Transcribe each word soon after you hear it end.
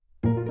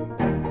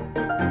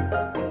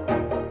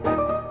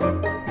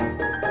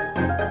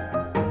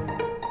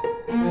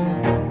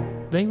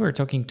Today we're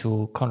talking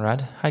to Conrad.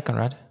 Hi,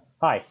 Conrad.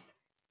 Hi.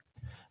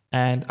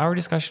 And our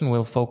discussion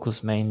will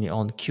focus mainly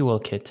on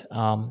QLKit.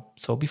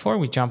 So before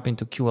we jump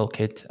into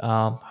QLKit,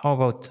 how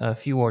about a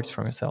few words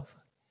from yourself?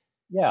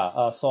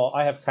 Yeah, so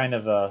I have kind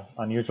of an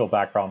unusual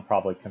background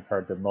probably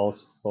compared to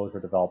most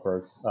Clojure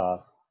developers.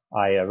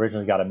 I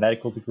originally got a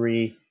medical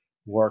degree,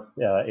 worked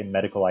in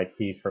medical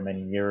IT for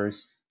many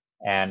years,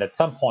 and at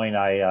some point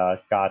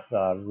I got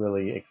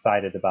really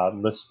excited about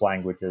Lisp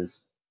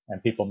languages,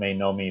 and people may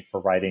know me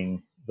for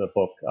writing the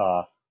book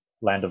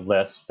Land of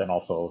Lisp and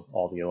also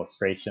all the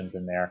illustrations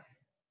in there.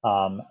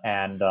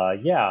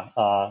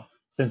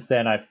 Since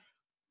then I've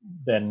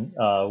been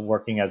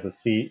working as a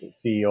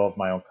CEO of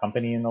my own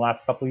company in the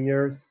last couple of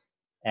years,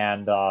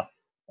 and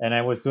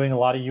I was doing a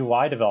lot of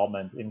UI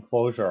development in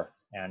Clojure,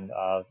 and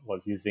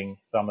was using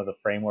some of the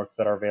frameworks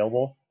that are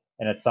available.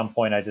 And at some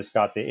point, I just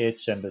got the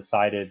itch and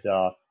decided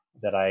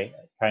that I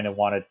kind of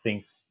wanted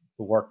things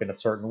to work in a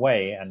certain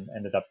way, and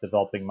ended up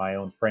developing my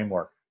own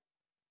framework.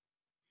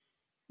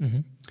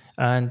 hmm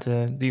And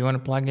do you want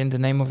to plug in the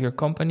name of your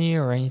company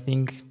or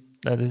anything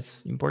that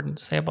is important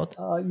to say about?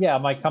 Yeah,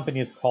 my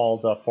company is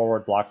called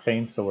Forward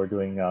Blockchain, so we're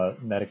doing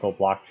medical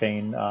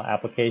blockchain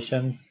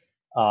applications.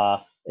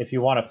 If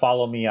you want to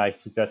follow me, I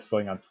suggest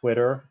going on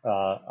Twitter.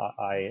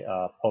 I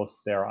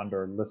post there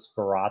under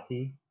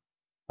Lisperati,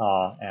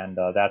 and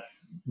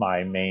that's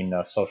my main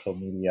social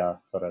media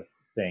sort of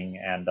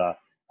thing. And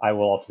I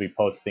will also be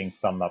posting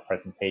some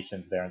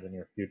presentations there in the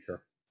near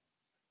future.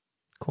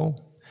 Cool.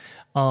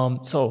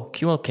 So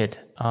QLKit,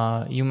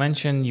 you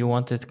mentioned you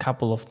wanted a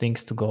couple of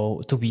things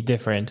to be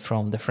different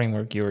from the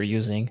framework you were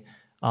using.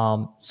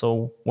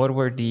 So what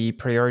were the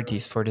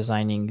priorities for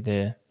designing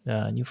the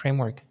new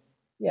framework?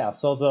 Yeah,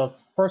 so the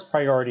first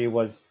priority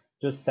was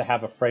just to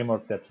have a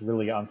framework that's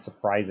really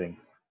unsurprising.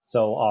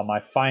 So I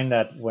find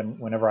that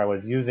whenever I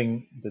was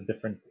using the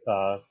different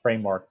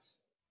frameworks,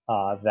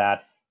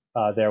 that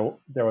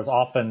there was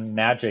often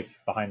magic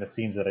behind the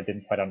scenes that I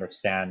didn't quite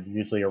understand.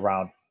 Usually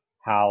around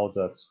how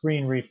the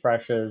screen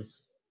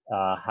refreshes,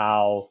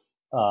 how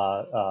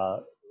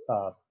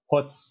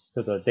puts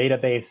to the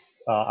database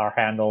are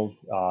handled,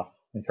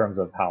 in terms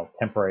of how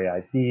temporary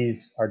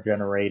IDs are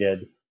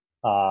generated.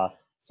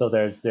 So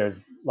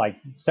there's like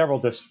several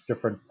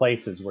different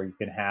places where you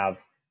can have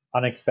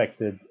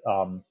unexpected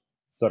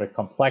sort of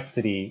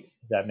complexity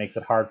that makes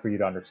it hard for you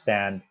to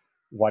understand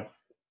what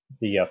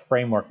the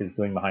framework is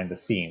doing behind the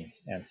scenes.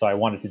 And so I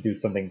wanted to do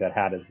something that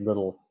had as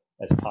little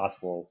as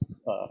possible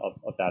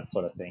of that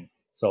sort of thing.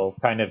 So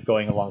kind of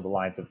going along the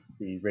lines of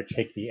the Rich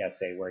Hickey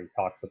essay where he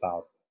talks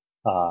about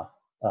uh,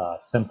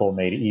 simple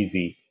made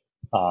easy.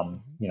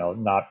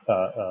 Not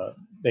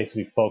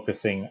basically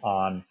focusing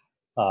on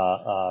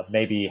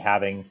maybe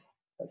having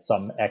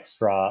some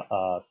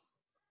extra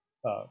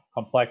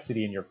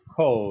complexity in your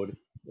code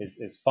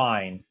is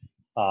fine,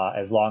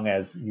 as long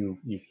as you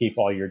keep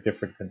all your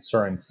different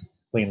concerns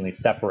cleanly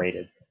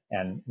separated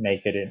and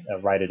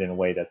write it in a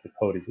way that the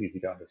code is easy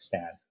to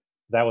understand.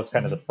 That was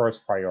kind of the Mhm.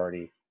 first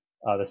priority.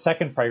 The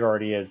second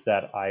priority is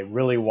that I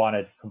really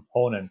wanted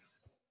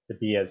components to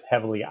be as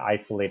heavily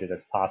isolated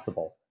as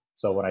possible.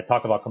 So when I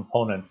talk about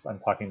components, I'm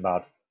talking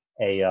about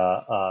a, uh,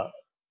 uh,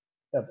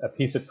 a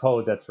piece of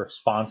code that's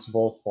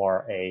responsible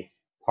for a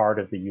part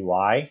of the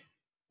UI,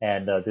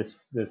 and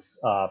this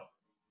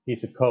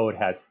piece of code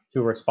has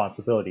two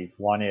responsibilities.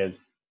 One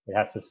is it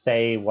has to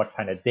say what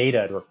kind of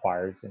data it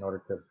requires in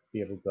order to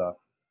be able to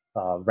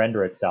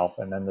render itself,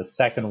 and then the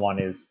second one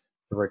is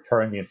to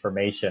return the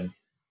information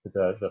to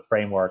the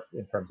framework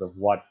in terms of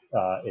what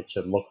it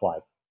should look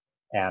like.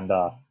 And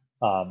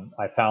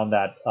I found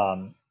that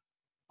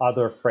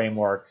other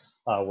frameworks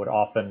would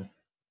often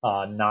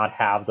not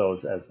have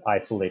those as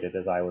isolated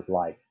as I would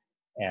like.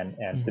 And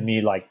to Mhm.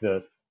 me, like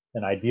the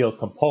an ideal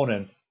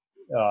component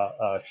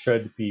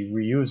should be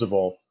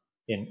reusable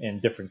in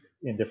different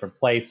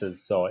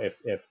places. So if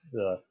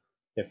the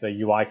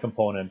UI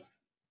component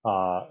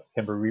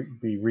can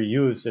be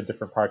reused in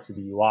different parts of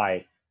the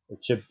UI, it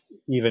should,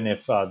 even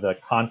if the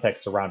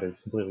context around it is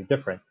completely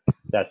different,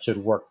 that should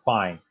work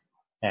fine.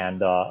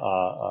 And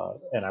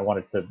I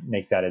wanted to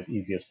make that as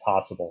easy as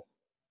possible.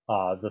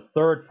 The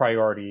third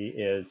priority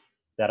is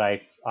that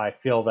I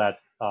feel that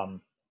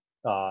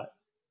uh,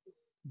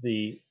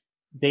 the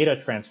data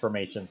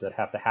transformations that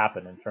have to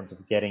happen in terms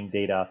of getting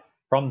data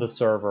from the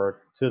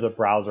server to the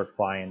browser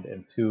client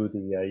and to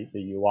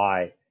the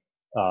UI,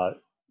 uh,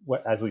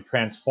 as we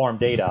transform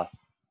data,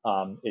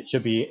 it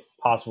should be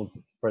possible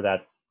for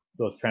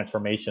those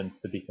transformations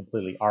to be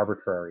completely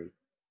arbitrary.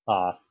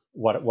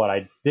 What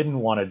I didn't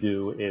want to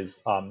do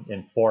is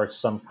enforce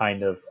some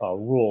kind of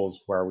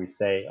rules where we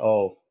say,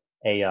 oh,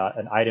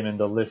 an item in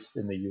the list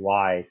in the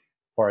UI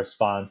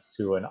corresponds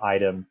to an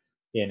item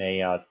in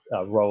a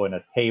row in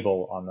a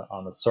table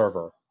on the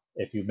server.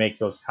 If you make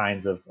those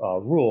kinds of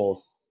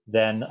rules,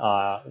 then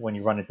when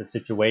you run into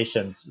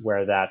situations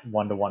where that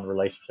one-to-one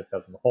relationship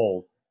doesn't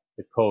hold,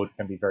 the code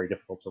can be very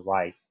difficult to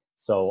write.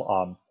 So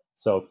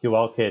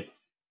QLKit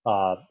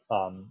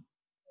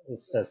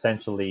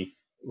essentially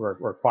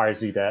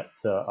requires you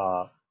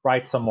to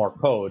write some more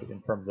code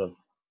in terms of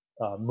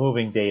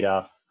moving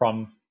data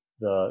from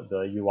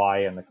the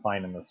UI and the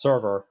client and the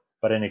server,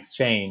 but in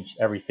exchange,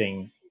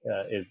 everything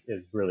is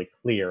really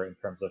clear in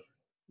terms of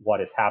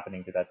what is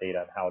happening to that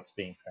data and how it's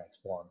being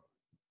transformed.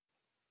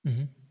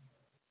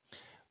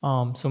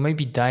 So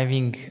maybe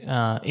diving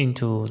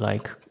into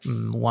like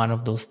one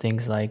of those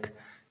things like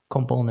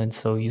components.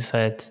 So you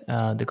said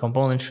the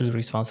component should be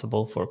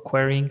responsible for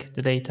querying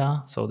the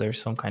data. So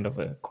there's some kind of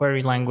a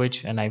query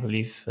language, and I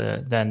believe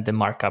then the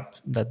markup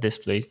that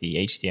displays the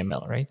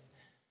HTML, right?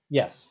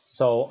 Yes.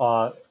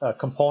 So a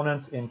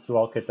component in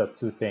QLKit does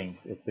two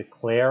things. It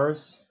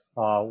declares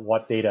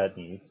what data it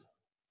needs,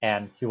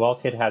 and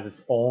QLKit has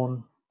its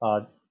own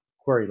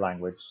query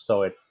language.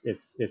 So it's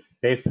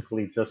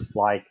basically just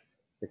like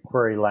the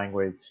query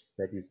language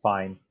that you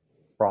find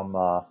from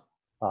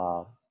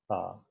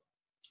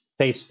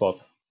Facebook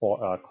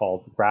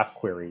called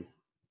GraphQuery,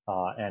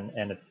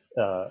 and it's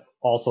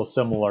also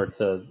similar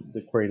to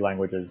the query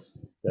languages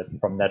that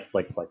from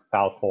Netflix like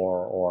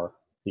Falcor or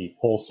the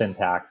pull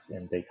syntax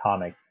in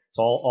Datomic.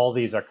 So all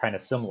these are kind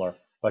of similar,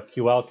 but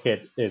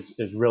QLKit is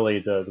really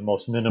the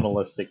most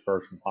minimalistic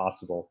version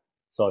possible.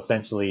 So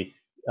essentially,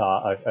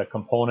 a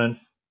component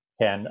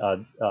can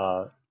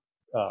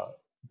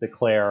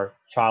declare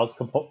child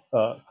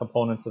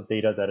components of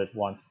data that it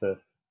wants to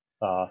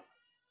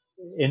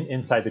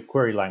inside the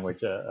query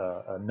language,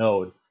 a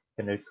node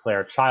can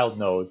declare child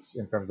nodes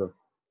in terms of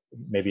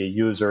maybe a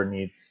user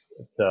needs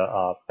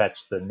to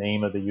fetch the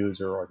name of the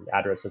user or the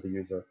address of the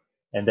user.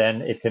 And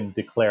then it can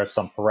declare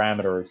some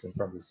parameters in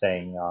terms of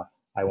saying,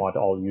 I want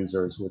all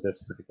users with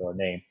this particular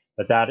name.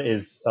 But that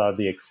is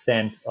the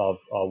extent of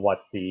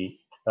what the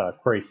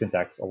query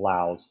syntax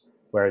allows,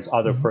 whereas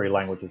other query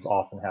languages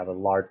often have a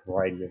large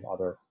variety of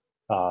other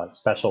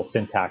special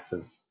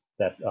syntaxes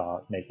that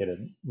make it a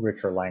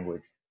richer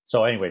language.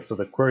 So anyway, so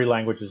the query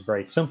language is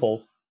very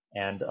simple,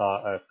 and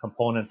a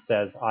component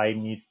says,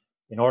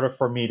 in order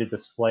for me to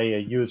display a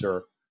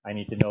user, I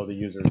need to know the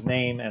user's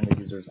name and the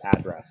user's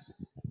address,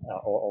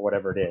 or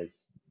whatever it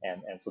is.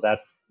 And so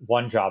that's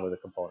one job of the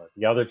component.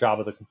 The other job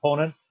of the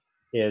component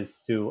is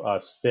to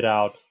spit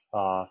out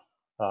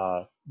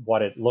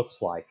what it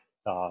looks like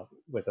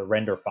with a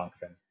render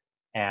function.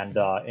 And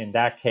in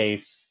that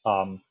case,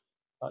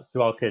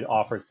 QLKit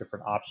offers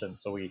different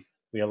options. So we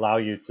allow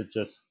you to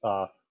just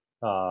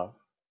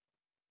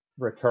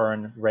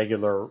return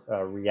regular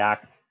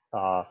React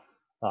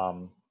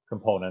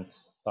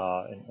components,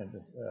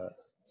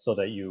 so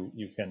that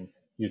you can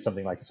use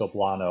something like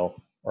Soblano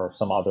or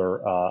some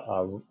other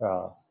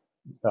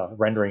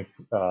rendering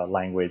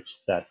language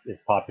that is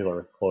popular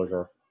with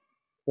Clojure.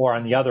 Or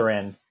on the other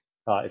end,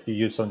 if you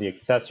use some of the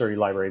accessory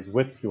libraries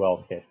with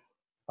QLKit,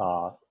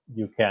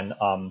 you can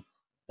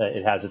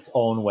it has its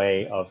own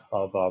way of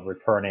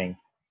returning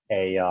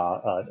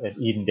an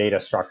Eden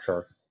data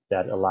structure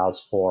that allows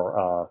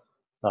for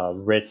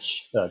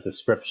rich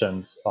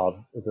descriptions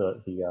of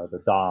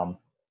the DOM,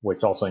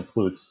 which also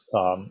includes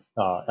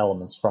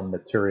elements from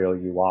Material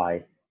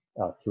UI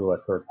through a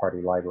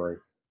third-party library.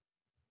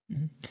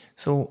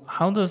 So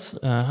how does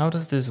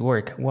this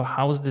work? Well,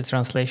 how is the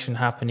translation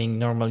happening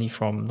normally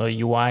from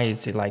the UI?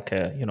 Is it like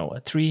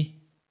a tree,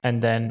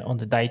 and then on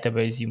the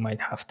database you might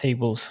have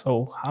tables?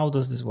 So how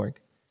does this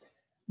work?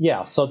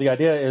 Yeah. So the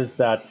idea is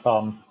that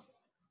a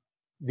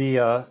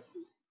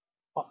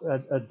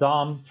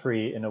DOM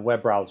tree in a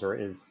web browser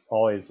is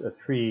always a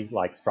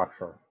tree-like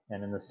structure,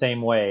 and in the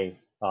same way,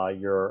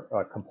 your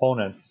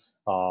components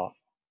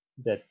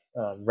that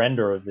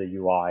render the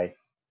UI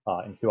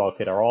in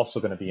QLKit are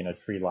also going to be in a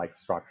tree-like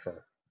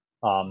structure.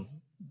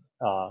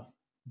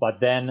 But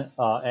then,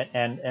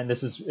 and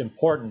this is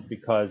important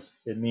because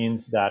it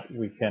means that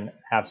we can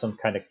have some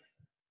kind of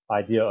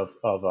idea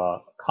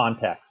of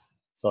context.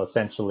 So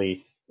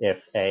essentially,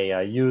 if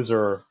a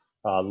user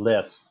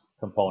list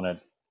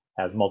component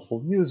has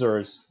multiple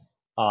users,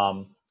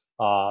 the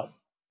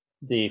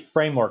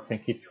framework can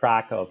keep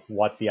track of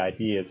what the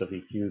ID is of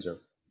each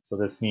user. So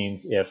this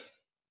means if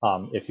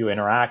you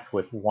interact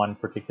with one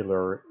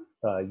particular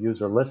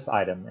user list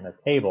item in a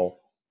table,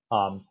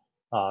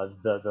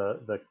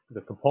 the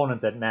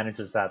component that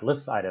manages that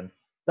list item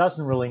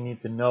doesn't really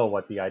need to know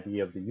what the ID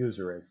of the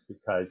user is,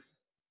 because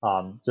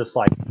just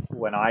like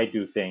when I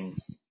do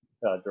things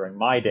during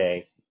my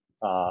day,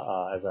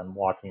 as I'm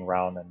walking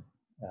around and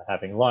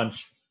having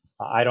lunch,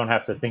 I don't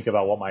have to think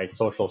about what my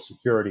social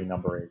security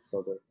number is.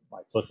 So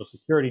my social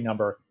security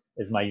number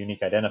is my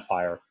unique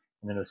identifier.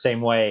 And in the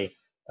same way,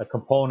 a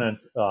component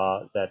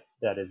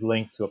that is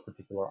linked to a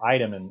particular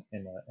item in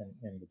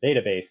the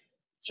database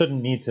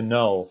shouldn't need to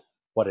know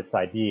what its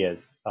ID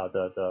is.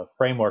 The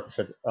framework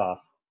should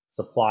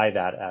supply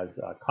that as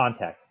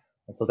context.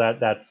 And so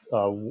that's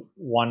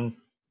one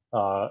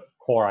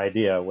core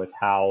idea with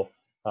how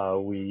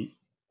we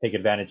take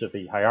advantage of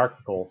the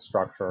hierarchical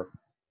structure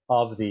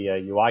of the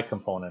UI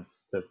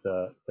components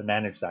to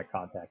manage that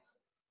context.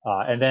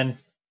 And then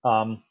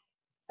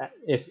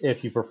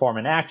if you perform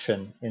an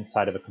action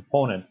inside of a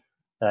component,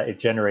 it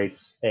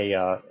generates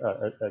a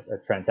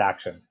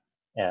transaction,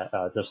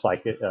 just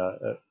like it,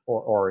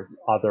 or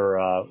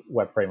other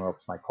web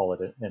frameworks might call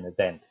it an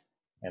event.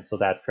 And so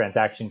that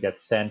transaction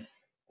gets sent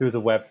through the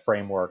web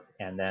framework,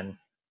 and then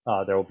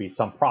there will be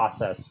some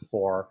process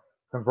for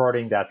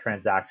converting that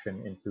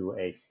transaction into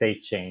a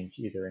state change,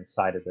 either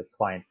inside of the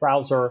client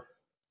browser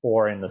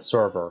or in the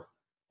server.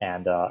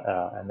 And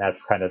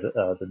that's kind of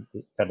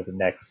the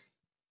next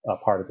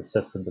part of the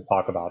system to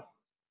talk about.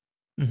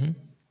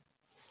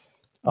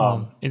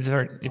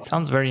 It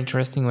sounds very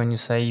interesting when you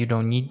say you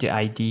don't need the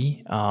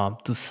ID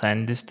to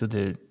send this to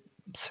the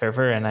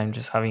server, and I'm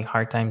just having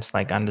hard times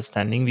like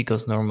understanding,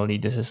 because normally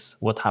this is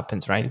what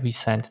happens, right? We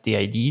send the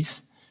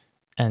IDs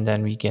and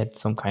then we get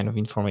some kind of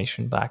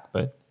information back.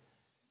 But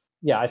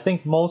yeah, I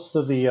think most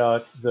of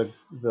the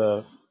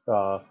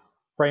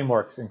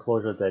frameworks in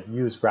Clojure that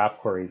use graph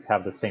queries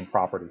have the same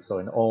property. So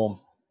in Ohm,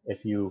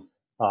 if you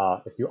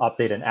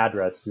update an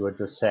address, you would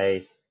just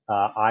say,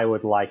 I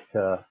would like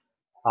to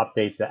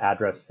update the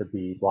address to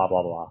be blah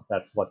blah blah.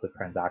 That's what the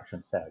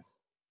transaction says,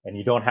 and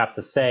you don't have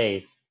to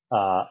say,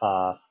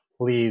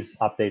 please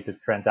update the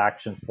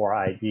transaction for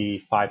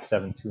ID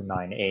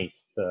 57298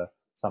 to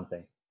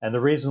something. And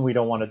the reason we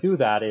don't want to do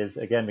that is,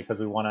 again, because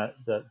we want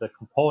the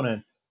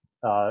component.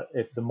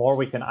 If the more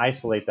we can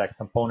isolate that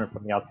component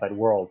from the outside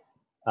world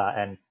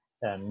and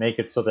make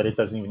it so that it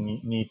doesn't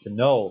even need to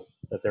know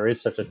that there is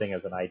such a thing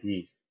as an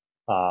ID,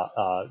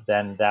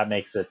 then that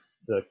makes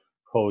the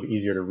code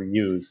easier to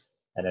reuse,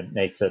 and it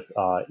makes it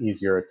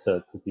easier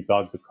to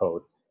debug the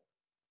code.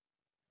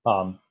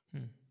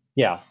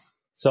 Yeah.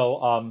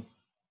 So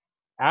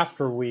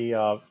after we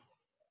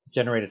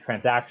generate a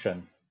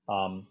transaction,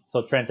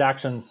 so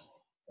transactions,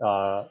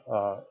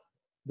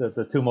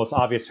 the two most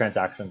obvious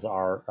transactions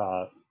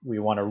are we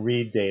want to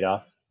read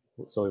data,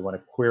 so we want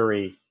to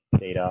query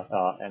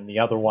data, and the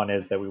other one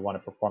is that we want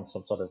to perform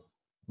some sort of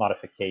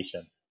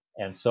modification.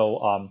 And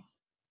so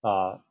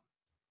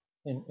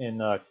in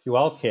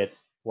QLKit,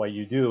 what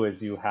you do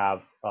is you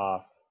have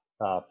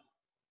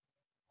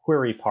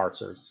query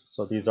parsers.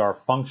 So these are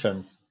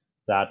functions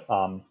that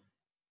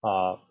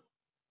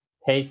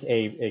take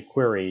a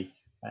query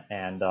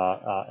and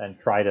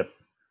try to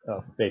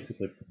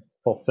basically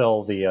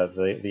fulfill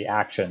the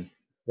action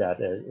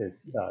that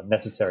is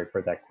necessary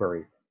for that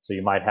query. So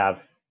you might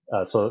have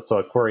so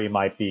a query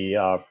might be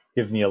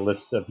give me a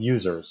list of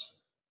users,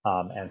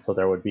 and so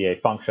there would be a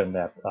function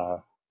that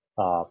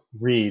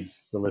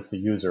reads the list of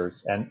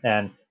users,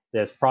 and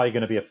there's probably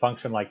going to be a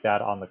function like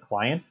that on the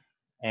client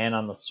and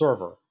on the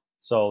server.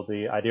 So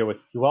the idea with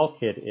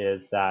QLKit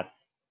is that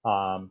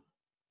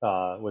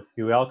with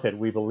QLKit,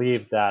 we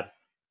believe that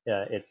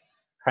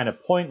it's kind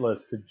of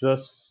pointless to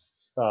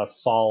just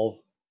solve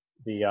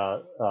the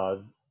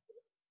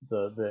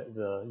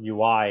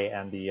UI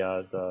and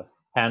the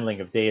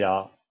handling of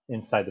data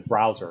inside the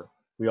browser.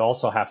 We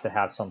also have to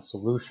have some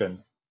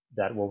solution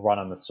that will run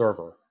on the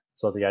server.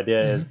 So the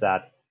idea is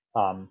that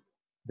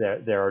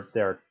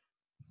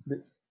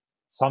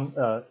some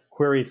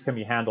queries can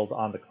be handled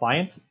on the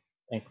client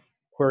and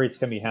queries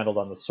can be handled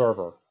on the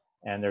server.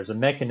 And there's a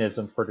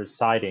mechanism for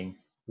deciding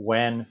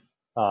when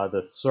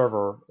the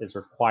server is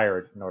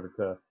required in order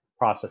to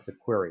process a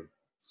query.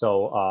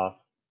 So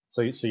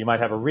you might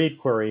have a read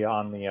query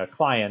on the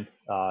client.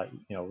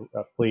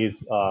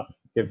 Please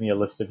give me a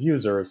list of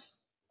users,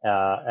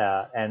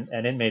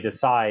 and it may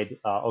decide,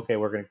 okay,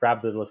 we're going to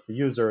grab the list of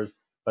users,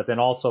 but then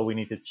also we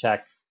need to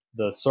check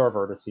the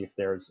server to see if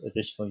there's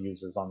additional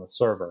users on the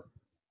server,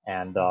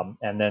 and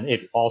then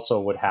it also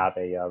would have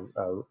a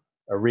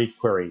read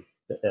query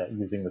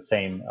using the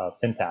same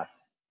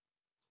syntax.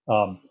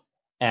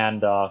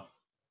 And I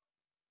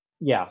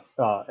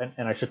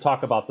should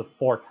talk about the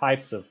four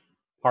types of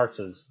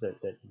parsers that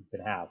you can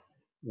have.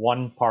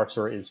 One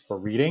parser is for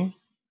reading,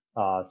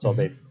 so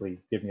basically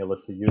give me a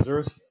list of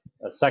users.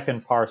 A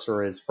second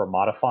parser is for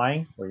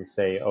modifying, where you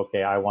say,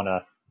 okay, I want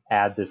to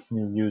add this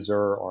new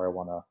user, or I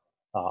want to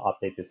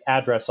update this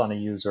address on a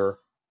user.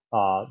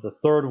 The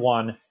third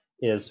one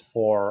is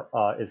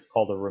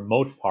called a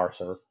remote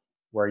parser,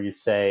 where you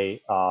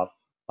say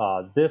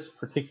this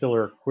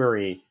particular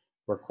query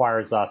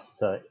requires us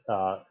to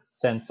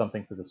send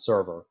something to the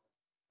server.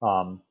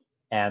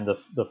 And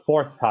the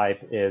fourth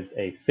type is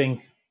a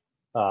sync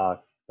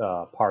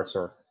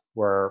parser,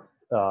 where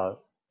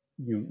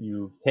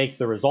you take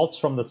the results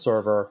from the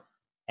server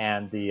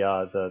and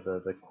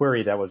the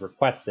query that was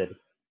requested,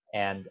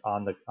 and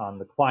on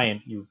the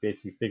client you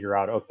basically figure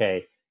out,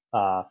 okay,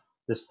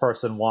 this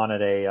person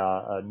wanted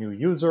a new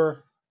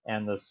user,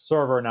 and the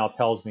server now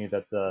tells me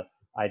that the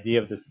ID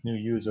of this new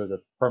user,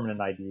 the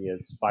permanent ID,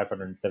 is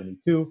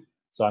 572.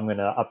 So I'm going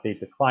to update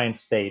the client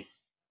state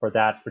for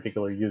that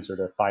particular user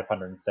to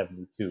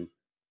 572.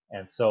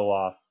 And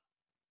so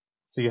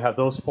you have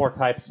those four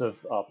types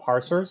of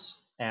parsers,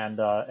 and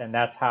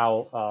that's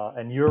how,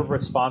 and you're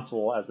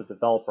responsible as a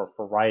developer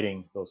for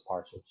writing those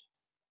parsers.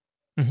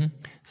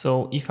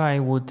 So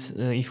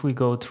if we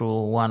go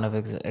through one of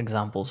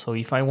examples, so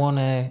if I want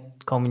to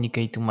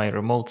communicate to my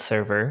remote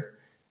server,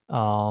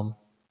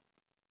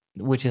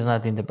 which is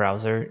not in the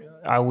browser,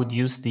 I would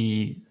use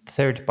the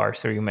third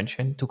parser you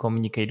mentioned to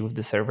communicate with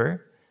the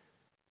server.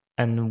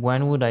 And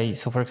when would I?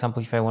 So, for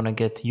example, if I want to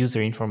get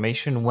user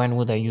information, when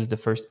would I use the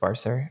first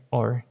parser?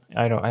 Or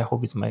I don't. I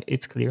hope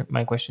it's clear.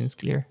 My question is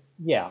clear.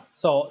 Yeah.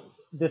 So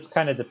this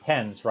kind of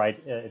depends, right?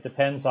 It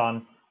depends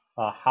on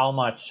how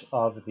much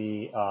of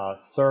the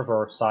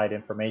server side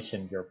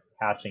information you're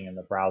caching in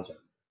the browser.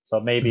 So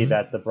maybe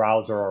that the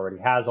browser already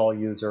has all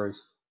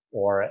users,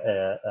 or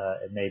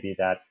it may be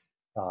that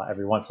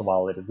every once in a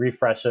while it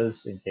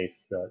refreshes in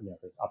case there's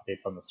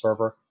updates on the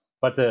server.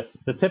 But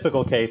the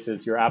typical case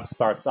is your app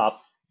starts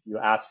up, you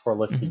ask for a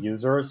list of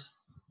users,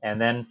 and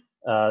then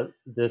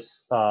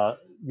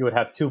you would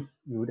have two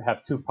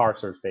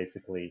parsers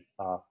basically.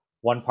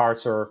 One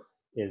parser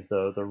is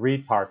the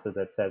read parser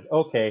that says,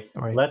 okay,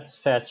 Right. let's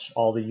fetch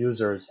all the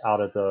users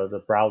out of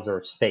the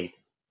browser state.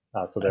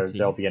 So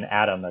there'll be an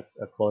atom, a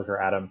closure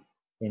atom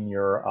in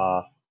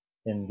your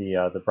in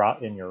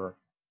your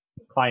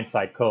client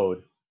side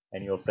code,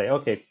 and you'll say,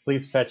 okay,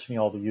 please fetch me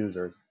all the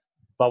users.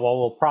 But what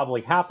will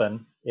probably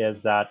happen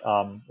is that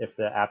if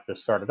the app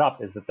just started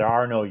up, is that there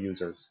are no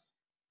users.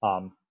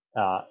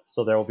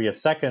 So there will be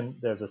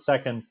there's a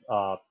second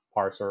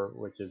parser,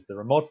 which is the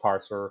remote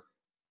parser,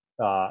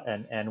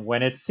 and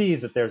when it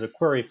sees that there's a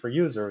query for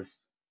users,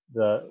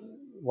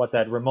 what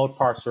that remote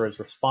parser is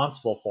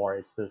responsible for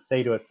is to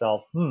say to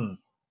itself,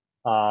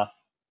 I've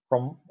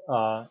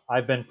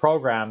been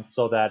programmed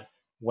so that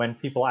when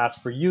people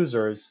ask for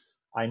users,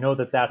 I know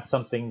that that's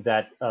something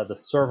that the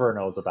server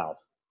knows about.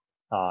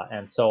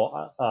 And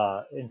so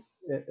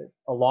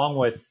along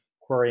with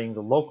querying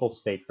the local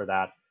state for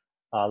that,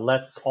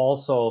 let's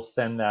also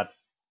send that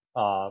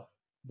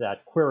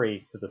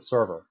query to the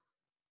server.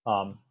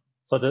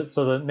 So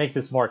to make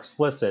this more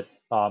explicit,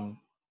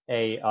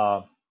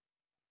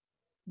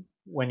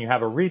 when you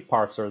have a read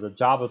parser, the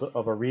job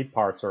of a read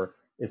parser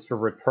is to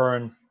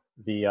return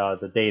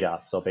the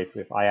data. So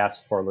basically, if I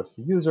ask for a list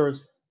of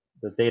users,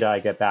 the data I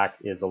get back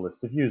is a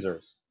list of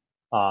users.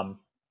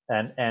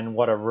 And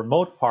what a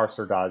remote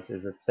parser does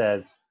is it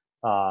says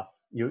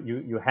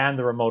you hand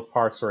the remote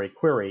parser a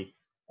query,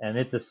 and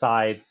it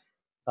decides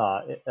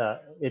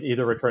it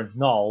either returns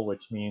null,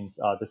 which means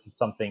this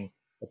is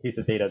a piece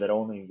of data that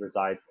only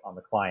resides on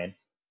the client,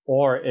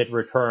 or it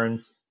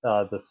returns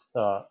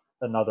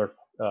another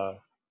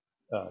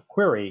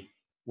query,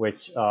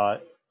 which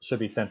should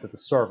be sent to the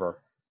server.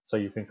 So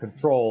you can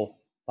control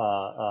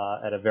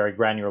at a very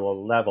granular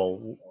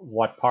level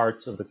what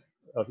parts of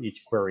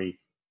each query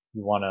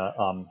you want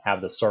to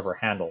have the server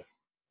handle,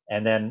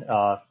 and then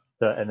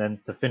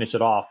to finish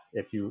it off,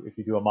 if you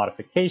do a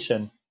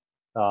modification,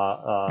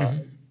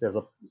 there's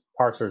a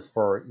parsers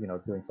for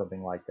doing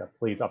something like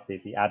please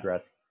update the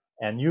address,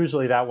 and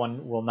usually that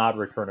one will not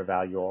return a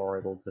value, or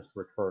it'll just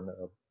return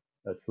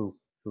a true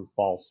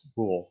false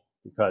bool,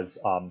 because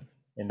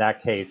in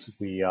that case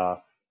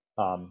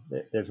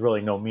there's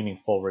really no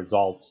meaningful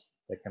result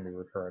that can be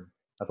returned.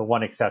 The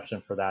one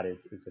exception for that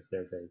is if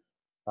there's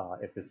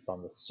if this is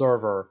on the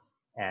server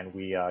and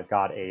we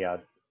got a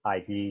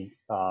ID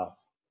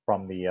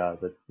from the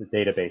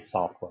database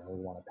software, we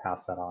want to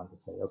pass that on to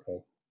say,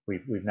 okay,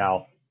 we've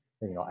now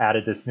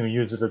added this new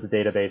user to the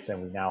database,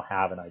 and we now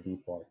have an ID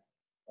for it.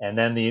 And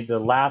then the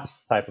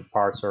last type of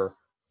parser,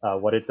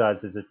 what it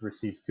does is it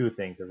receives two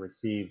things. It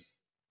receives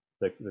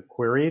the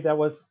query that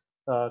was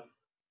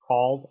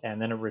called,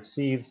 and then it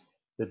receives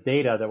the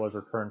data that was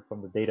returned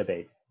from the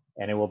database.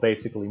 And it will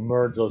basically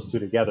merge those two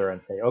together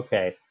and say,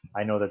 okay,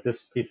 I know that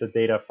this piece of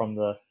data from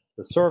the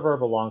server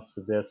belongs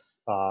to this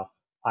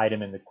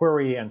item in the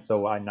query, and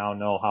so I now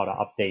know how to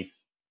update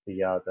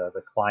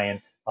the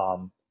client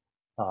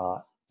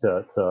to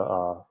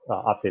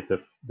update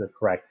the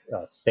correct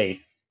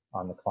state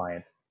on the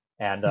client.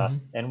 And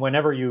and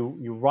whenever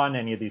you run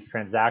any of these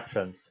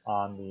transactions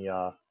on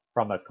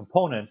from a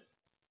component,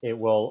 it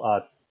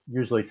will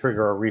usually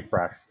trigger a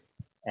refresh.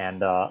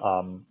 And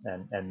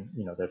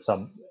there's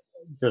some,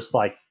 just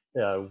like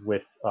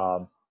with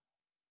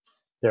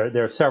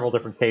there are several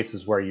different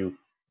cases where you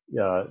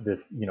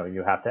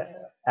have to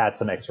add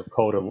some extra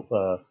code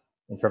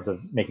in terms of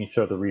making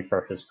sure the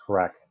refresh is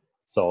correct.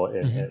 So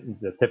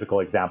the typical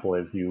example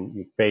is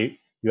you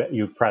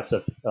press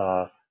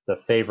the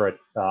favorite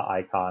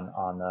icon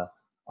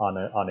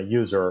on a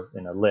user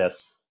in a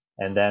list,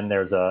 and then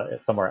there's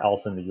somewhere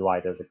else in the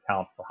UI there's a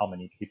count for how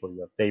many people you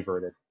have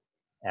favorited,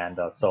 and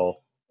so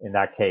in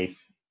that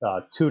case,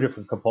 two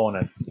different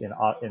components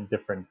in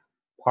different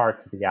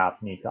parts of the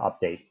app need to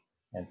update,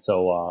 and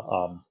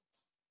so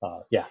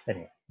yeah.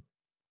 Anyway.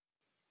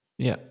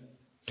 Yeah.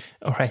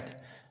 All right.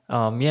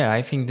 Yeah,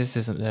 I think this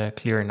is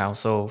clear now.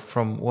 So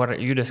from what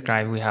you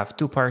described, we have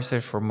two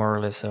parsers for more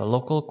or less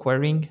local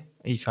querying,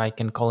 if I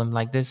can call them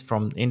like this,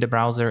 from in the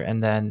browser,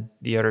 and then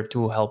the other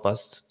two help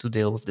us to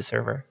deal with the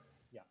server.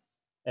 Yeah,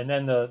 and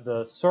then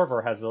the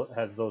server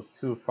has those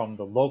two from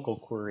the local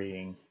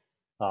querying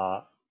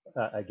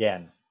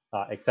again,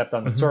 except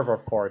on the server,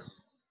 of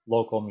course,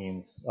 local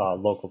means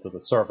local to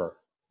the server.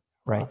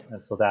 Right.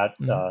 And so that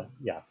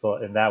yeah, so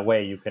in that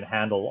way you can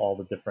handle all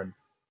the different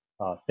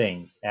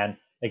things. And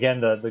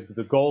again,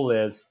 the goal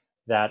is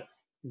that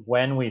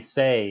when we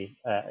say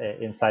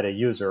inside a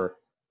user,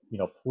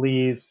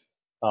 please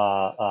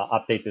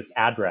update this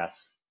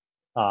address,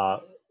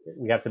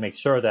 we have to make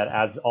sure that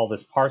as all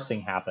this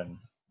parsing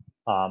happens,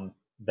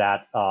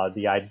 that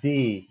the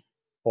ID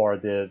for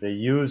the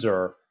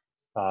user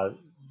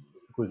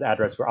whose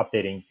address we're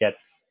updating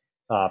gets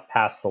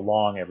passed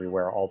along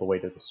everywhere all the way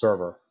to the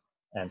server.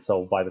 And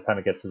so by the time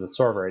it gets to the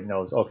server, it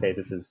knows, okay,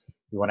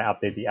 we want to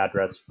update the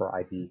address for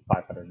ID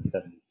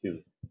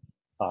 572.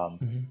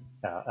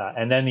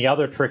 And then the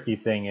other tricky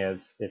thing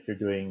is if you're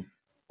doing,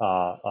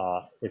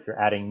 if you're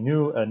adding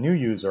a new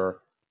user,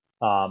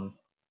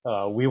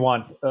 we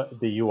want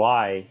the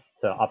UI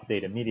to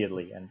update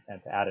immediately and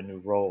to add a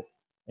new row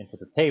into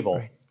the table.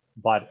 Right.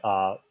 But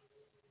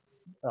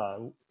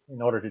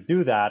in order to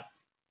do that,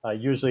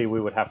 usually we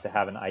would have to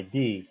have an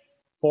ID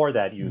for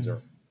that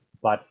user.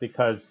 But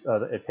because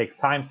it takes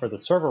time for the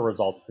server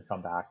results to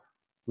come back,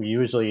 we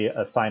usually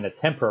assign a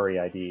temporary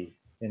ID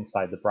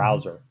inside the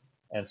browser.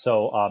 And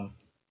so,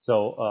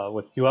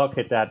 with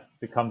QLKit, that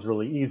becomes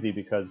really easy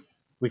because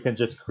we can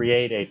just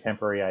create a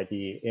temporary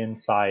ID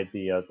inside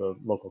the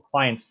local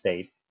client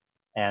state,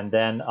 and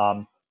then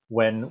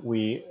when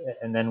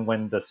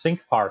the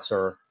sync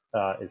parser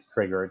is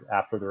triggered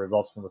after the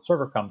results from the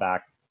server come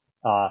back,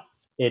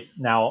 it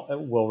now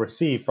will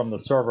receive from the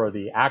server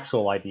the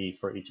actual ID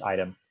for each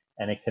item,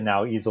 and it can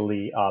now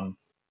easily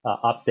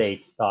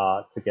update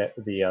to get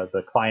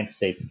the client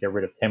state to get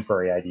rid of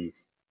temporary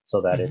IDs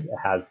so that it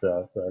has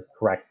the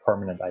correct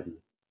permanent ID.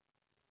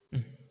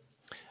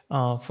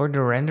 For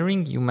the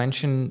rendering, you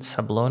mentioned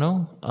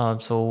Sablono.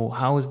 So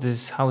how is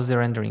the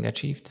rendering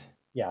achieved?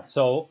 Yeah,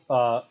 so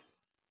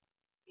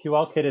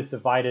QLKit is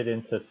divided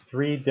into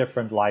 3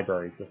 different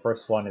libraries. The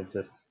first one is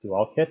just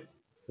QLKit.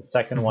 The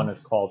second one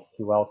is called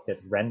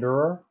QLKit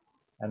Renderer,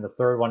 and the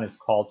third one is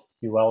called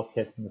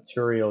QLKit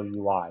Material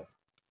UI.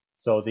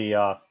 So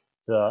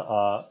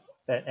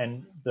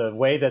and the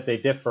way that they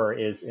differ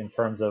is in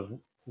terms of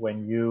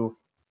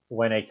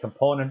when a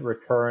component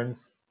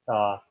returns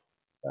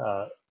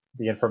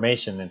the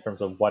information in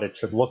terms of what it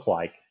should look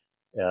like.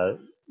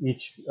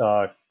 Each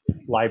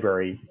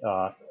library,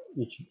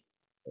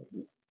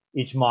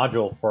 each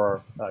module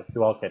for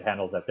QLKit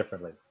handles that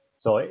differently.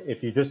 So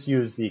if you just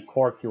use the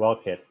core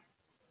QLKit,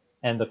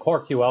 and the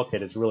core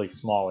QLKit is really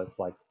small, it's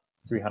like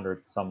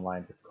 300 some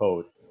lines of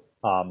code,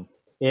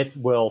 it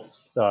will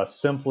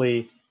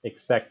simply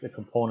expect the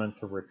component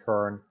to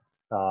return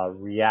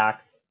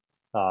React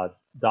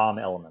DOM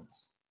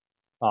elements.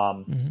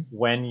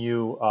 When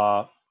you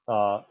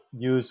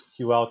use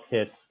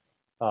QLKit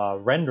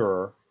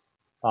Renderer,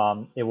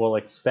 it will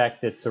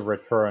expect it to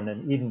return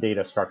an Eden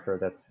data structure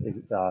that's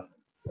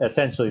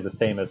essentially the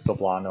same as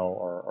Soblano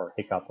or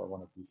Hiccup or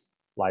one of these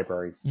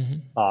libraries.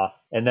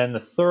 And then the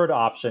third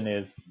option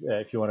is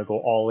if you want to go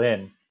all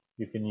in,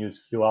 you can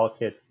use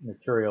QLKit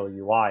Material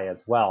UI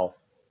as well.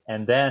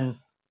 And then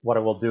what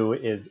it will do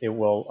is it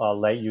will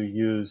let you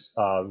use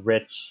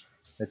rich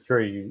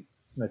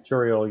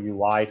Material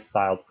UI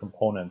styled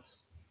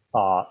components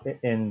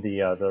in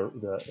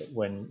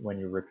when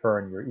you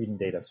return your Eden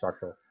data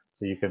structure.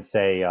 So you can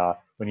say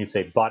when you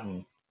say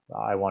button,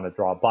 I want to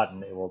draw a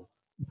button, it will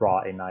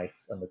draw a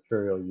nice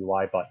Material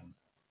UI button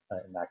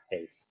in that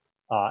case.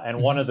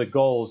 And one of the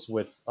goals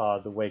with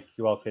the way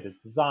QLKit is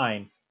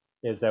designed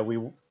is that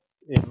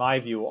in my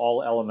view,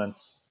 all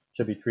elements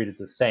should be treated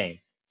the same.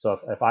 So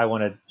if I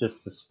want to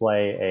just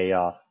display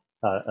an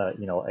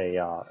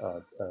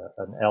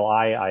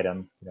LI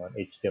item, an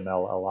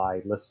HTML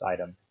LI list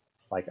item,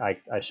 like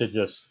I should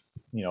just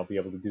be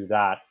able to do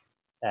that.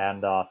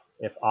 And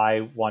if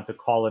I want to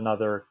call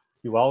another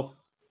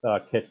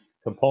QLKit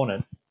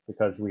component,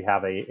 because we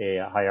have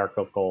a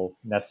hierarchical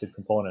nested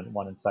component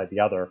one inside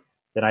the other,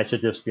 then I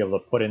should just be able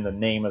to put in the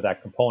name of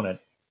that component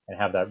and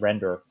have that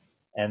render.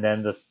 And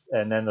then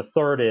the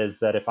third is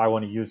that if I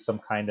want to use some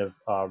kind of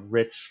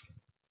rich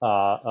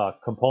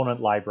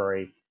component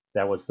library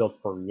that was built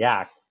for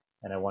React,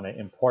 and I want to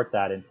import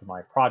that into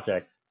my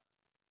project,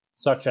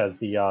 such as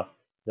the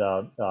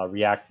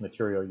React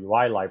Material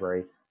UI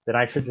library, then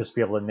I should just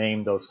be able to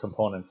name those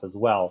components as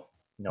well,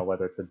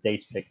 whether it's a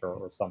date picker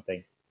or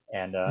something.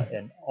 And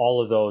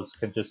all of those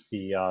can just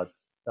be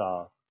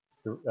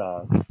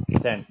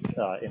sent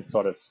in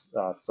sort of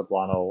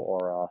Soblano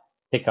or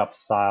Hiccup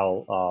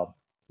style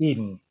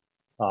Eden,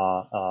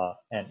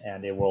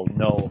 and it will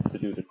know to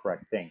do the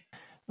correct thing.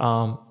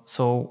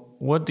 So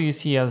what do you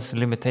see as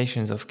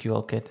limitations of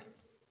QLKit?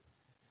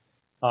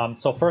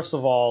 So first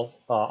of all,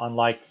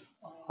 unlike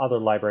other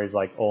libraries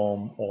like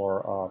Ohm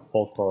or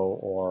Fulcro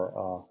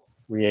or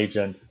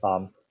Reagent,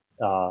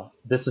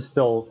 this is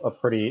still a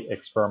pretty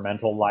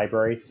experimental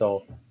library,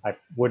 so I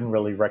wouldn't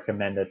really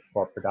recommend it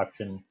for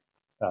production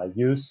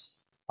use.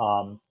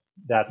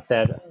 That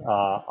said,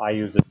 I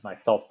use it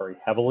myself very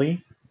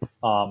heavily,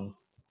 and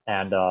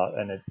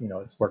it,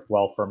 it's worked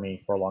well for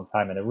me for a long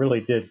time, and it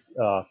really did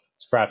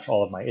scratch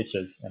all of my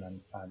itches,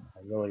 and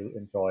I really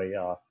enjoy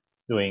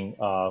doing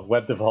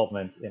web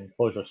development in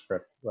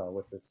ClojureScript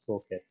with this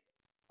toolkit.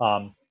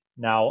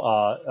 Now,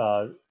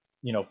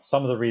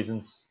 some of the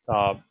reasons,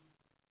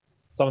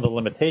 some of the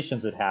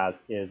limitations it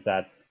has is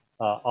that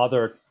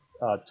other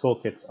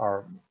toolkits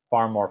are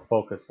far more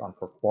focused on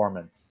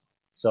performance.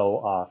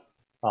 So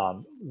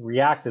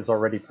React is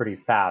already pretty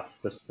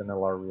fast, just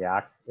vanilla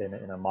React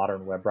in a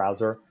modern web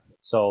browser.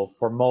 So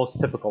for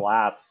most typical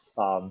apps,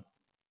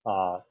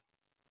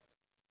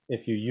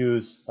 if you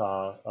use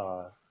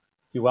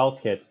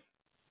QLKit,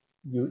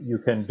 you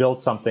can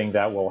build something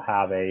that will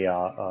have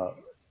the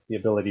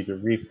ability to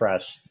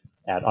refresh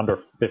at under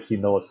 50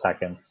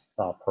 milliseconds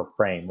per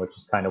frame, which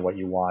is kind of what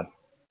you want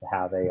to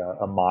have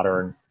a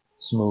modern,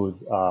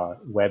 smooth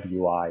web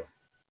UI.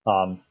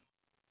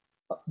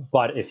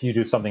 But if you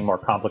do something more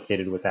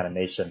complicated with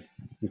animation,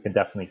 you can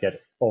definitely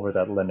get over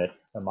that limit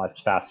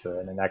much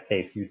faster. And in that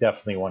case, you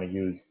definitely want to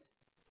use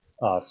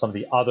some of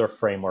the other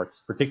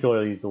frameworks,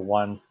 particularly the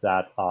ones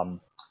that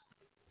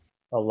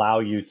allow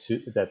you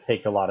that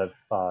take a lot of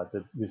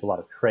that use a lot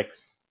of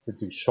tricks to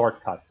do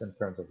shortcuts in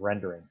terms of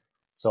rendering.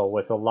 So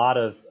with a lot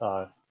of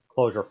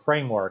Clojure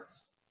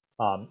frameworks,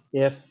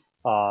 if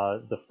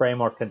the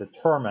framework can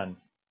determine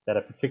that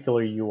a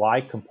particular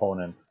UI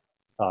component,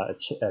 a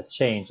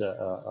change,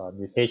 a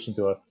mutation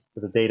to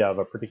the data of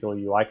a particular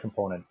UI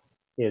component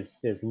is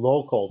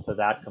local to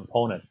that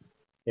component,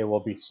 it will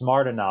be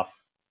smart enough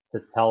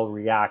to tell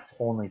React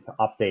only to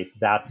update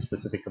that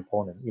specific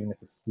component, even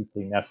if it's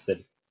deeply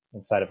nested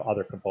inside of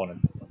other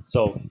components.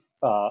 So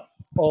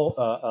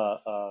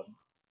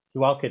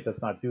QLKit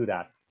does not do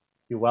that.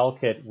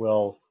 QLKit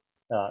will,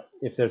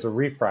 if there's a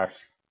refresh,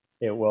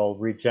 it will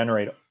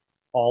regenerate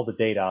all the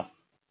data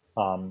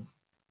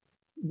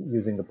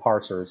using the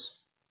parsers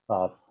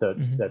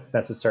that's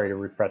necessary to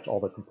refresh all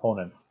the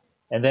components.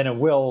 And then it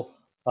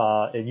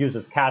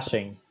uses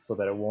caching so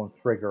that it won't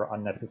trigger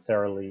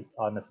unnecessary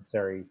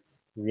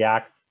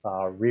React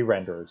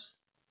re-renders,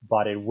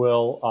 but it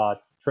will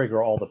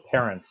trigger all the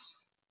parents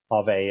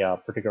of a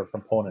particular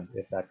component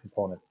if that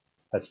component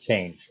has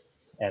changed.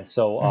 And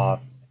so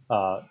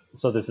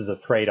so this is a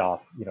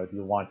trade-off. Do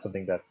you want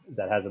something that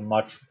has a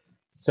much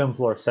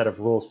simpler set of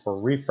rules for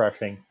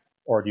refreshing,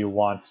 or do you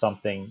want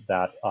something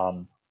that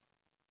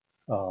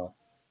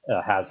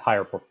has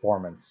higher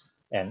performance?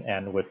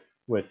 And with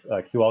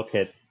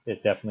QLKit,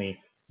 it definitely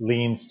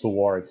leans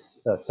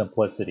towards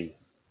simplicity.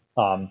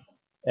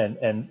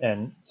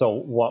 And so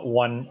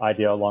one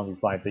idea along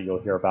these lines that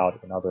you'll hear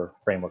about in other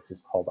frameworks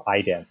is called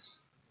idents,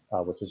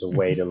 which is a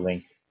way to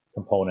link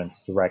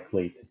components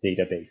directly to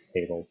database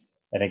tables.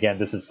 And again,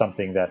 this is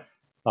something that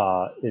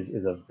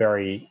is a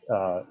very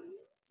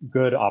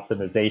good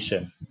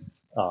optimization,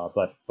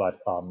 but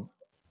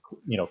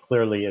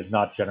clearly is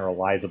not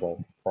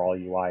generalizable for all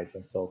UIs,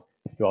 and so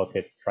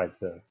QLKit tries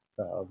to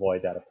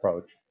avoid that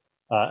approach.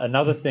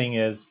 Another thing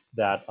is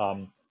that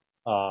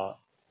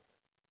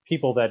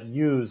people that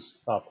use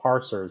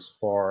parsers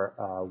for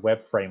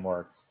web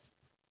frameworks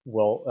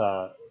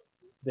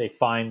they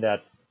find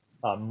that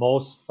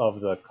most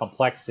of the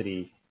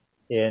complexity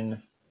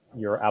in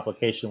your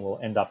application will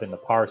end up in the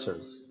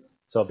parsers.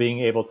 So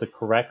being able to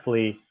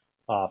correctly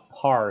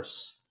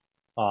parse,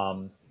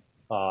 the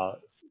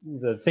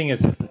thing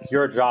is, it's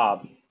your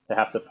job to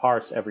have to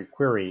parse every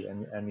query,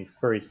 and these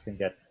queries can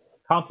get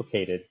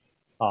complicated,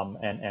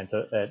 and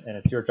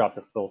it's your job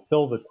to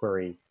fulfill the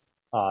query.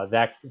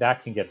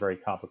 That can get very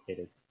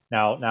complicated.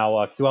 Now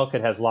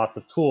QLKit has lots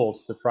of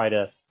tools to try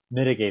to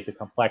mitigate the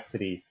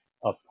complexity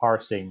of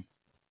parsing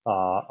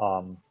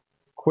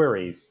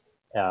queries.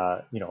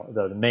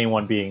 The main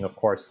one being, of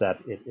course, that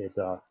it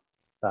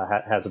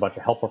has a bunch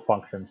of helper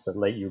functions that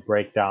let you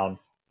break down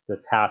the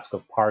task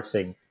of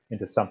parsing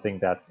into something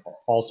that's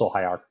also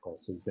hierarchical.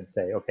 So you can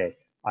say, okay,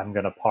 I'm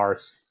going to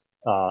parse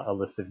a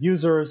list of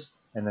users,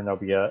 and then there'll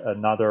be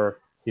another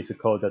piece of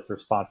code that's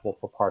responsible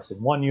for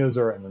parsing one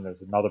user, and then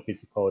there's another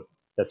piece of code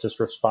that's just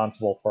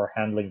responsible for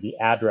handling the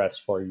address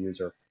for a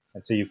user.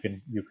 And so you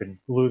can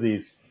glue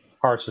these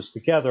parsers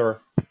together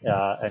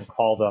and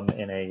call them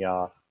in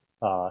a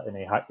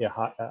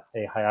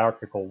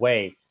hierarchical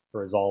way to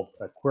resolve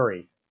a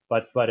query.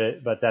 But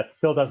that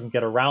still doesn't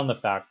get around the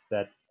fact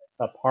that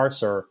a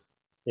parser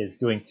is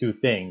doing two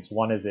things.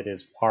 One is it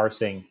is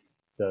parsing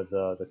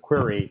the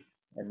query,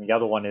 and the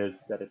other one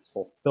is that it's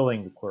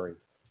fulfilling the query.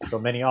 So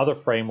many other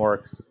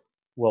frameworks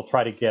will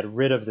try to get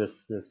rid of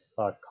this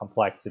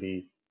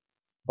complexity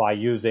by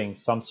using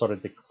some sort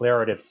of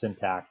declarative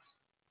syntax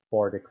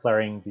for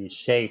declaring the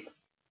shape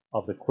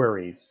of the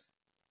queries.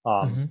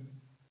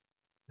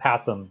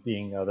 Pathum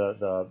being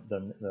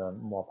the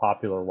more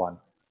popular one,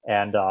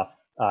 and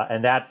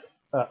that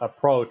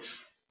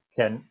approach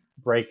can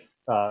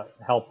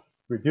help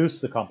reduce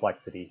the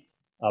complexity,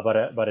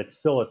 but it's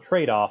still a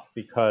trade-off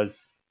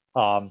because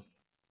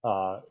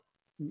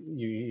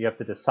you have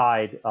to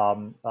decide.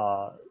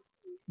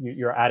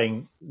 You're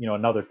adding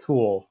another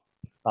tool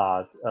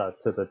to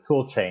the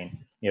tool chain.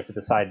 You have to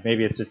decide,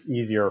 maybe it's just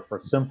easier for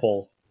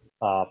simple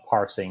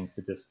parsing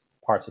to just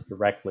parse it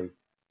directly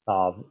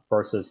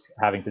versus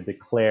having to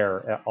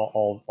declare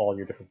all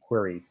your different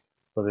queries.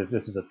 So this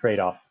is a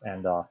trade-off.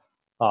 And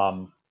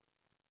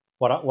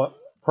what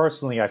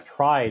personally, I've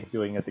tried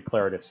doing a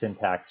declarative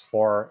syntax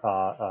for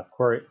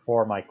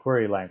my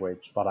query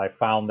language, but I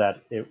found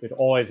that it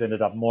always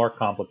ended up more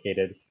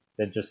complicated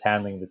than just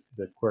handling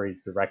the queries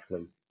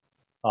directly.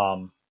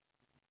 Um,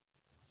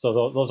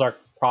 so those are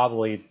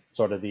probably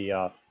sort of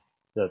the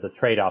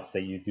trade-offs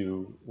that you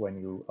do when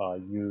you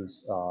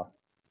use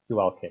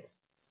QLKit.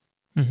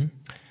 Mm-hmm.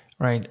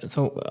 Right.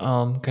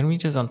 So can we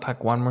just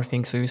unpack one more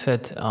thing? So you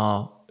said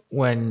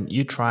when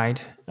you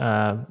tried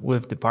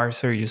with the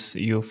parser,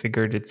 you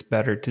figured it's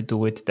better to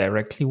do it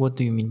directly. What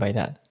do you mean by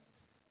that?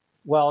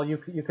 Well, you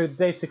could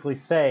basically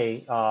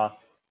say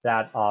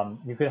that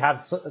you could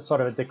have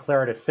sort of a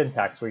declarative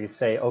syntax where you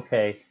say,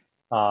 okay,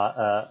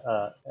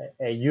 a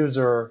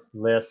user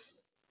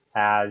list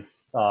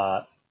has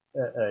a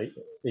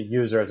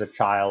user as a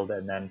child,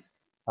 and then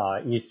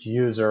each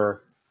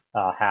user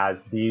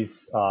has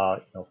these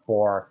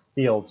 4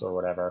 fields or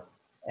whatever,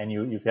 and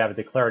you could have a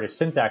declarative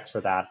syntax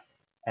for that.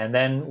 And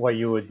then what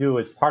you would do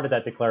is part of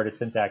that declarative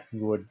syntax,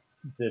 you would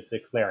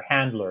declare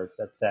handlers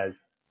that says,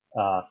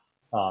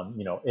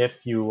 if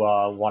you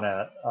want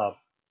to,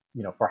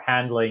 for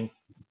handling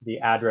the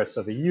address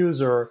of a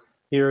user,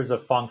 here's a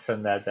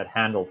function that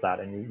handles that,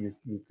 and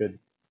you could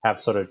have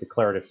sort of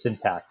declarative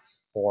syntax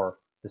for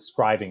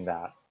describing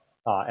that.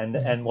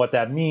 And what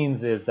that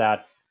means is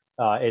that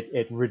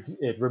it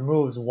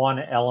removes one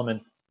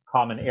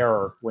common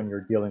error when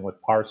you're dealing with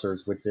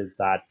parsers, which is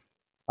that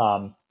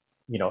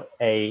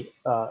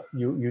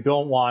you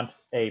don't want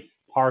a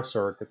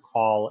parser to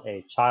call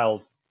a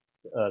child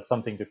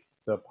something to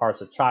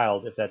parse a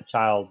child if that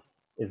child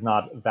is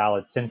not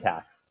valid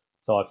syntax.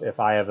 So if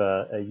I have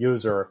a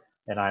user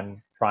and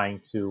I'm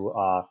trying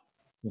to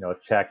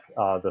check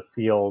the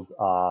field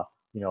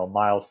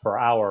miles per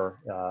hour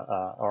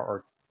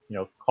or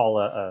call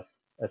a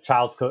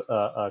child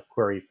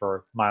query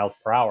for miles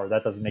per hour,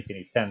 that doesn't make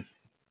any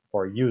sense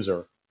for a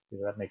user.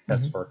 That makes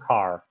sense for a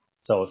car.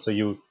 So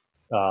you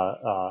uh,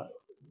 uh,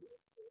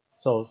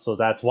 so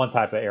that's one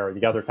type of error.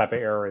 The other type of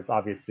error is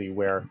obviously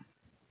where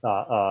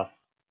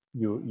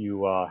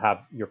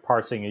you're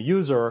parsing a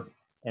user,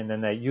 and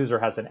then that user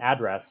has an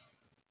address,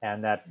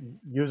 and that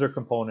user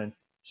component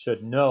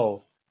should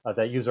know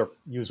that user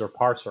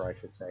parser, I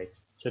should say,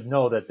 should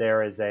know that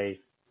there is a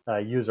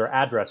user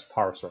address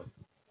parser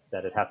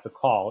that it has to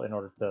call in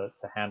order to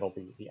handle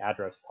the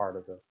address part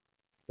of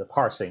the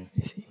parsing.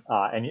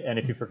 And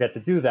if you forget to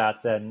do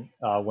that, then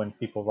when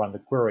people run the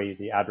query,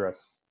 the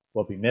address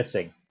will be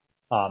missing.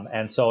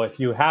 And so if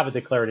you have a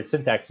declarative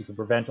syntax, you can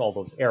prevent all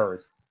those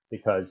errors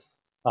because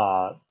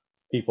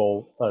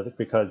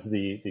because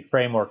the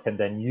framework can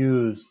then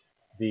use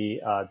the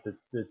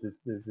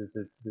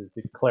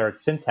declared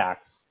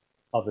syntax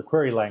of the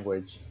query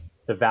language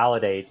to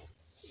validate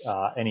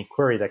any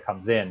query that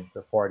comes in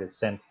before it is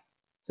sent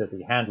to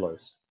the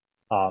handlers.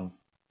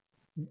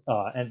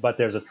 But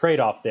there's a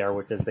trade-off there,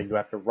 which is that you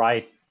have to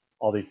write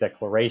all these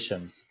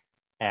declarations,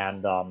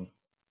 and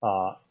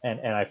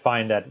I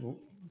find that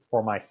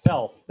for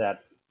myself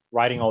that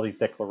writing all these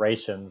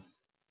declarations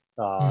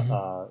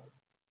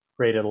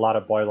created a lot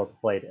of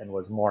boilerplate and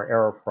was more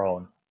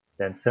error-prone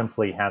than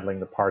simply handling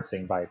the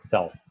parsing by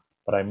itself.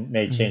 But I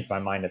may change my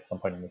mind at some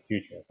point in the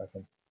future if I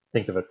can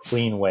think of a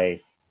clean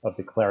way of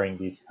declaring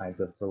these kinds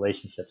of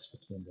relationships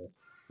between the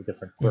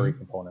different query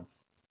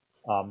components.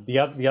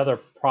 The other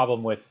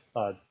problem with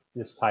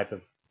this type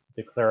of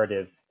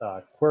declarative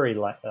query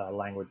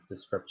language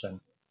description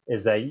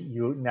is that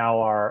you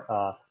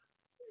now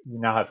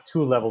have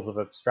 2 levels of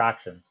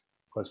abstraction,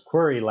 because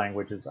query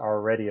languages are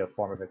already a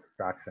form of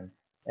abstraction,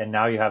 and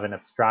now you have an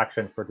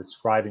abstraction for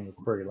describing the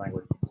query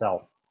language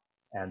itself,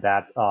 and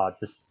that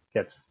just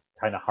gets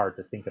kind of hard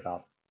to think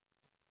about.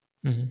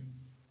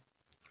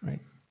 Right.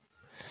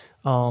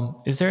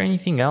 Is there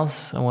anything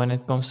else when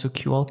it comes to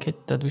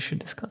QLKit that we should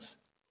discuss?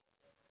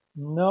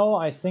 No,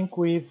 I think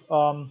we've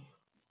let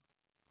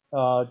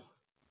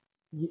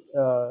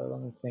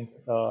me think.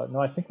 No,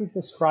 I think we've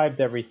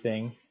described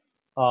everything.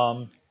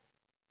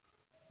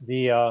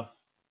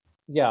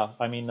 Yeah,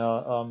 I mean,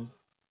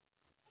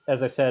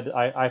 as I said,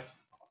 I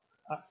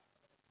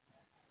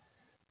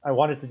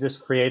wanted to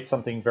just create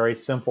something very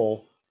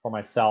simple for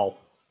myself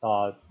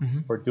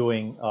for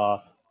doing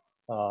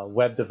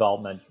web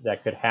development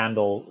that could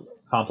handle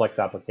complex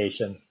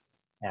applications,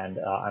 and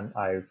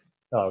I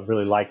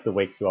really like the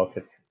way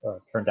QLKit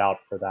turned out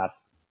for that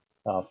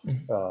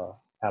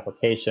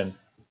application.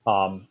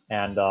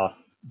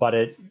 But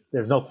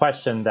there's no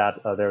question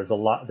that there's a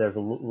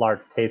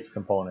large case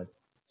component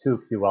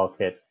to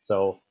QLKit.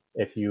 So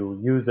if you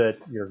use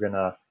it, you're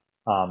gonna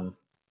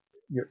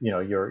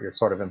you're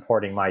sort of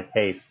importing my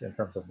taste in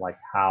terms of like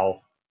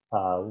how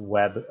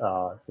web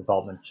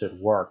development should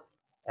work.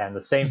 And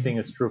the same thing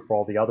is true for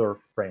all the other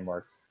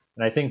frameworks.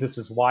 And I think this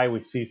is why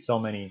we see so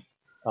many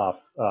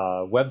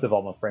web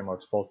development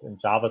frameworks, both in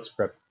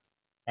JavaScript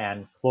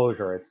and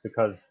Clojure. It's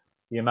because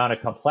the amount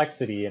of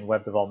complexity in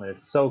web development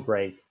is so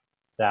great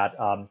that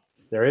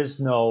there is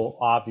no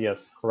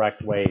obvious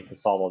correct way to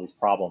solve all these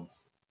problems.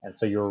 And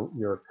so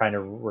you're kind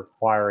of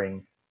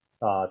requiring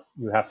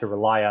you have to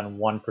rely on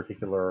one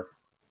particular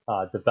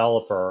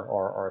developer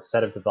or a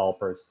set of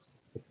developers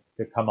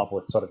to come up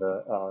with sort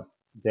of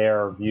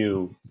their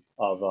view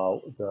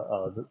of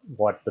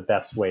what the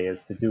best way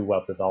is to do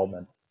web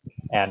development.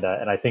 And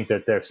I think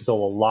that there's still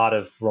a lot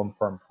of room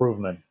for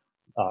improvement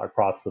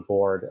across the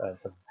board of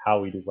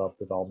how we do web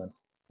development.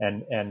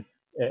 And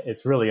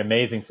it's really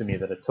amazing to me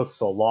that it took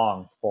so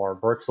long for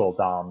virtual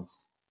DOMs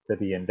to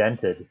be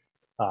invented,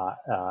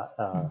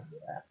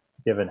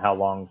 given how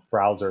long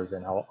browsers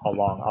and how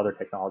long other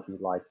technology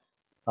like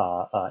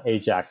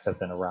Ajax have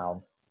been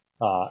around.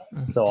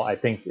 So I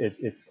think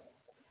it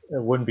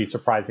wouldn't be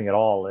surprising at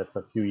all if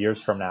a few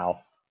years from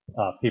now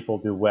people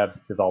do web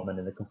development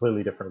in a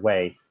completely different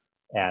way,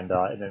 and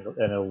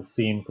it'll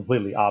seem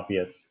completely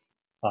obvious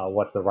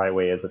what the right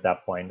way is at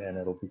that point, and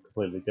it'll be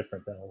completely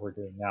different than what we're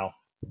doing now.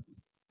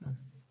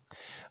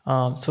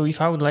 So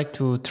if I would like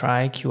to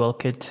try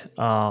QLKit,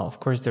 of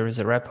course there is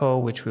a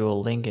repo which we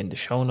will link in the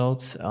show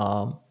notes.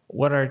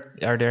 What are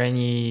there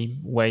any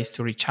ways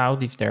to reach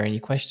out if there are any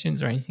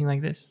questions or anything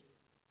like this?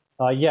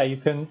 Yeah, you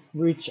can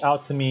reach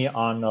out to me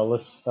on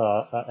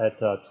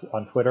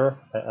on Twitter.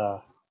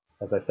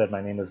 As I said,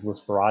 my name is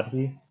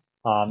Lisferati.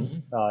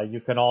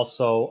 You can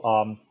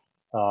also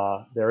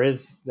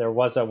there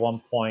was at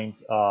one point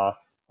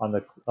on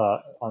the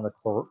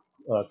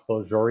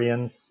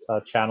Clojurians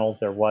channels,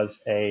 there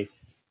was a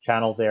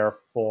channel there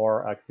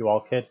for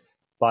QLKit,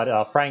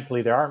 but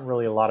frankly there aren't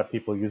really a lot of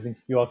people using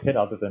QLKit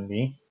other than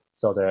me,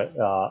 so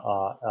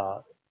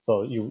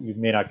so you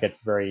may not get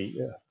very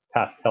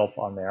fast help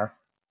on there.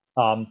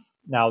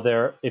 Now,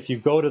 if you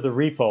go to the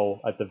repo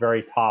at the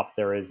very top,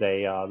 there is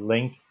a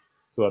link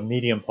to a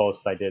Medium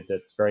post I did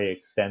that's very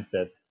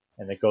extensive,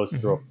 and it goes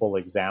through a full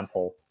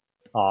example.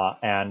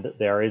 And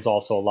there is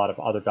also a lot of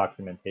other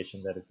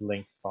documentation that is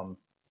linked from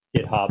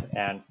GitHub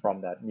and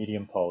from that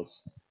Medium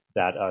post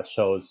that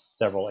shows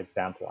several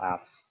example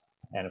apps.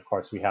 And of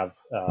course, we have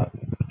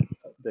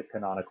the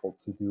canonical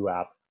to-do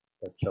app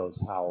that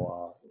shows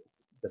how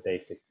the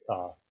basic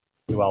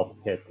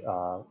QLKit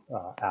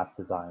app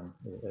design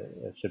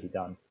should be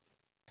done.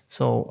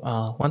 So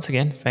once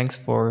again, thanks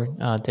for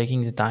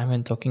taking the time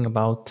and talking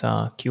about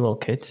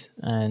QLKit,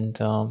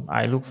 and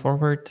I look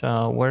forward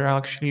where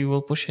actually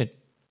we'll push it.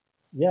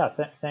 Yeah,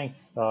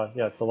 thanks.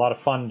 Yeah, it's a lot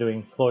of fun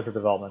doing Clojure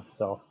development.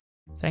 So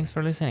thanks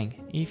for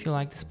listening. If you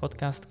like this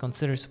podcast,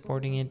 consider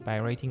supporting it by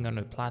rating on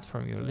the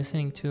platform you're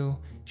listening to,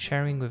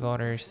 sharing with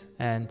others,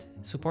 and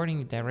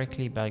supporting it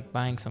directly by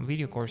buying some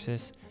video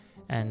courses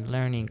and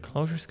learning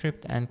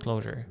ClojureScript and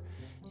Clojure.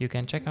 You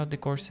can check out the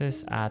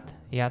courses at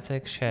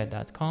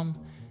jacekschee.com.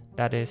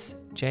 That is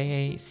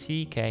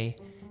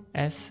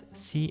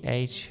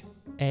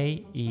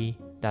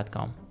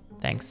JACKSCHAE.com.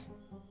 Thanks.